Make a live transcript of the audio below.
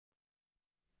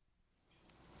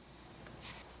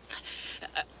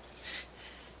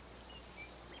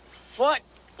What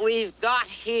we've got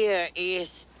here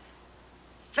is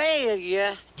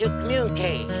failure to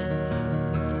communicate.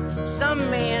 Some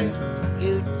men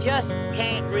you just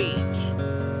can't reach.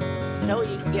 So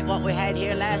you get what we had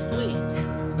here last week,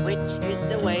 which is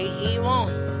the way he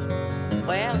wants it.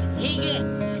 Well, he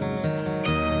gets it.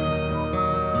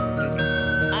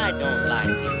 I don't like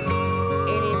it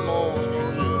any more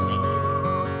than you do.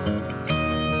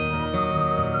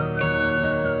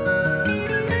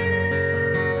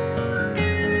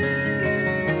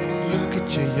 Look at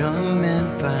your young men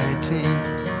fighting.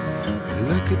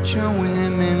 Look at your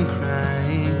women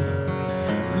crying.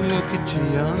 Look at your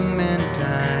young men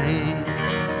dying,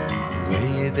 the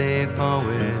way they've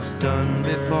always done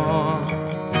before.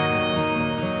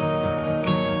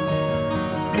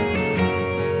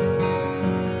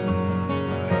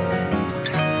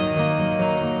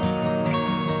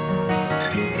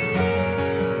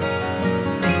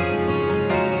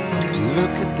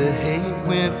 Look at the hate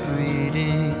we're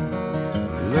breeding.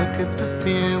 Look at the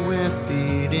fear we're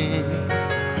feeding.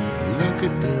 Look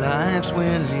at the lives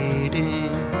we're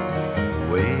leading, the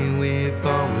way we've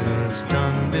always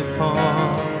done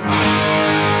before.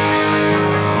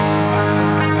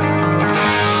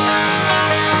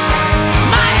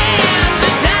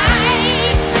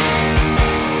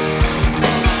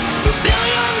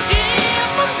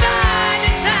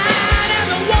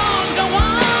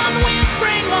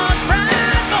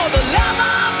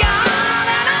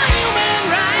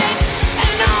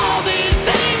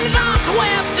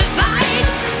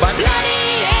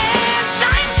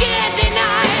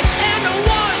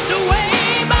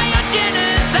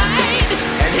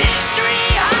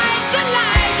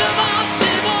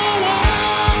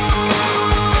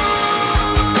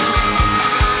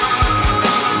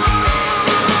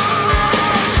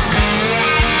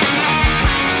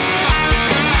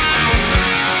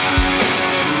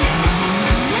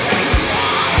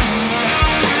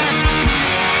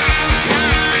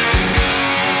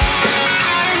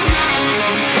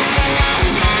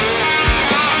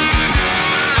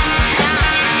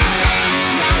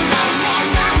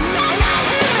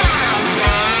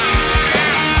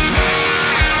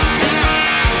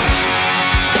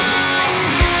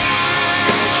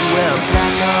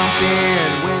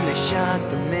 When they shot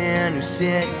the man who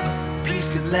said peace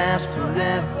could last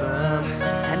forever,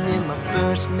 and in my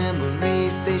first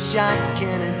memories they shot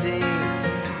Kennedy.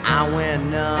 I went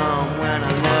numb when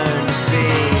I learned to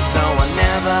see, so I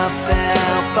never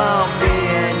fell for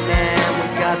Vietnam. We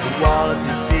got the wall of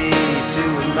disease to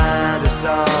remind us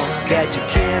all that you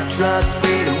can't trust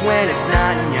freedom when it's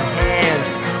not in your hands,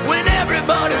 when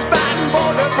everybody's fighting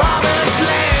for the promised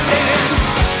land.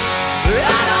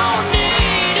 I don't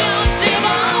need a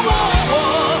civil war.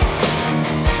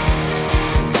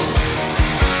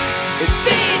 It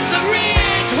feeds the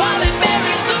rich while it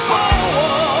buries the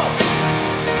poor.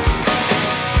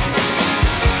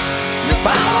 The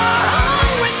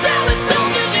power-hungry selling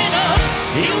soldiers in a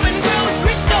human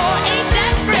grocery store ain't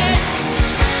that bread.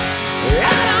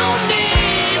 I don't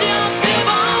need a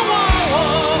civil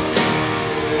war.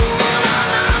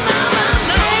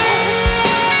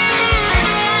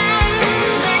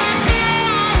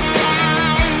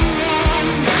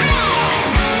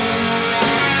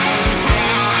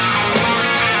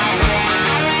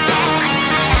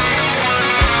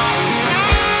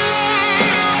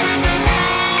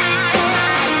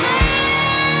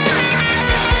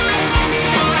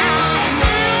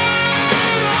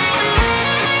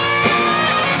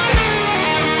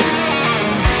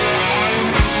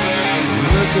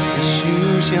 Look at the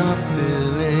shoes you're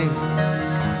filling.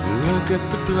 Look at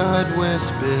the blood we're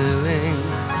spilling.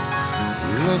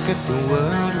 Look at the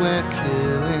world we're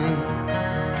killing,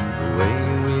 the way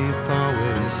we've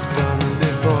always done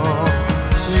before.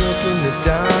 Look in the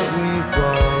dark we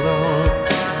followed.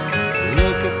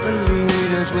 Look at the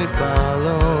leaders we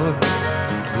followed.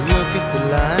 Look at the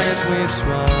lies we've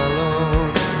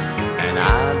swallowed, and I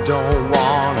don't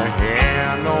wanna hear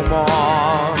no more.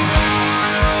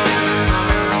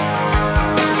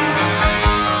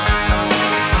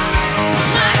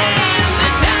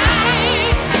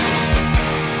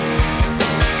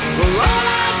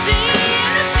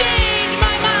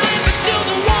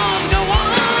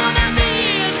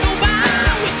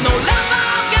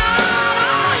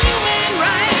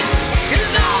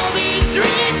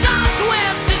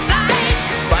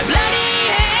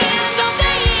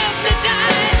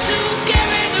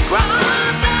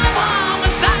 Cross of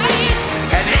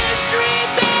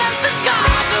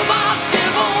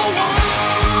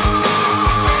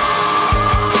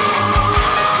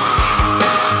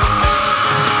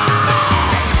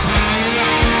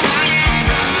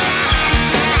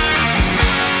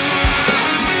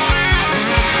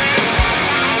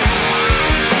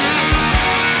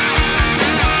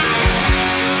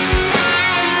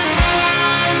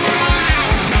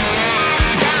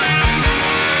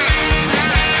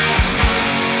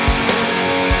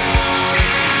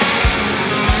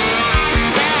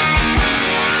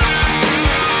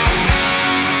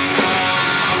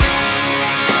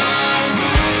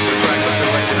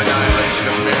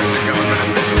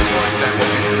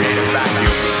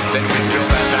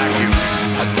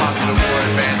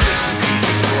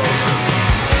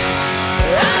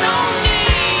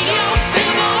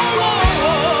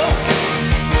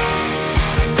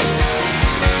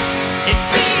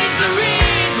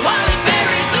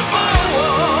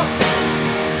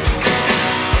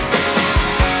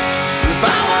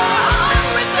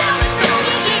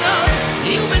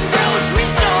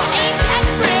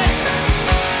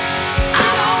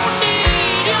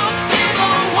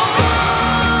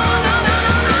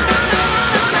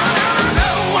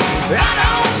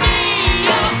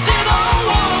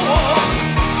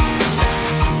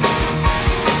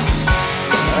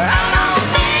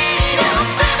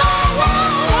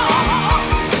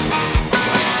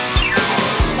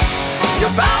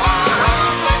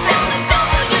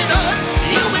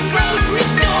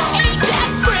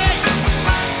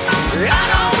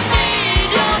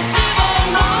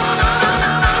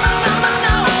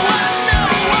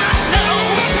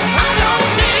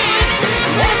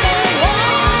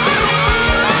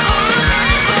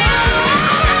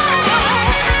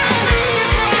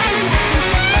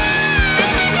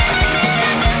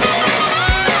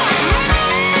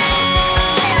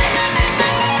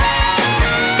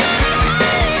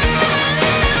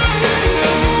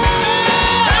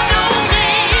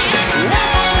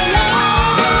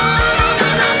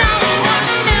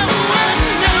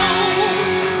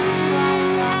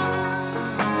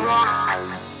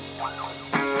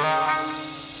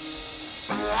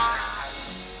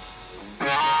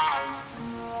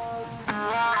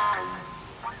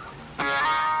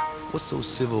What's so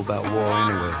civil about war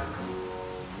anyway?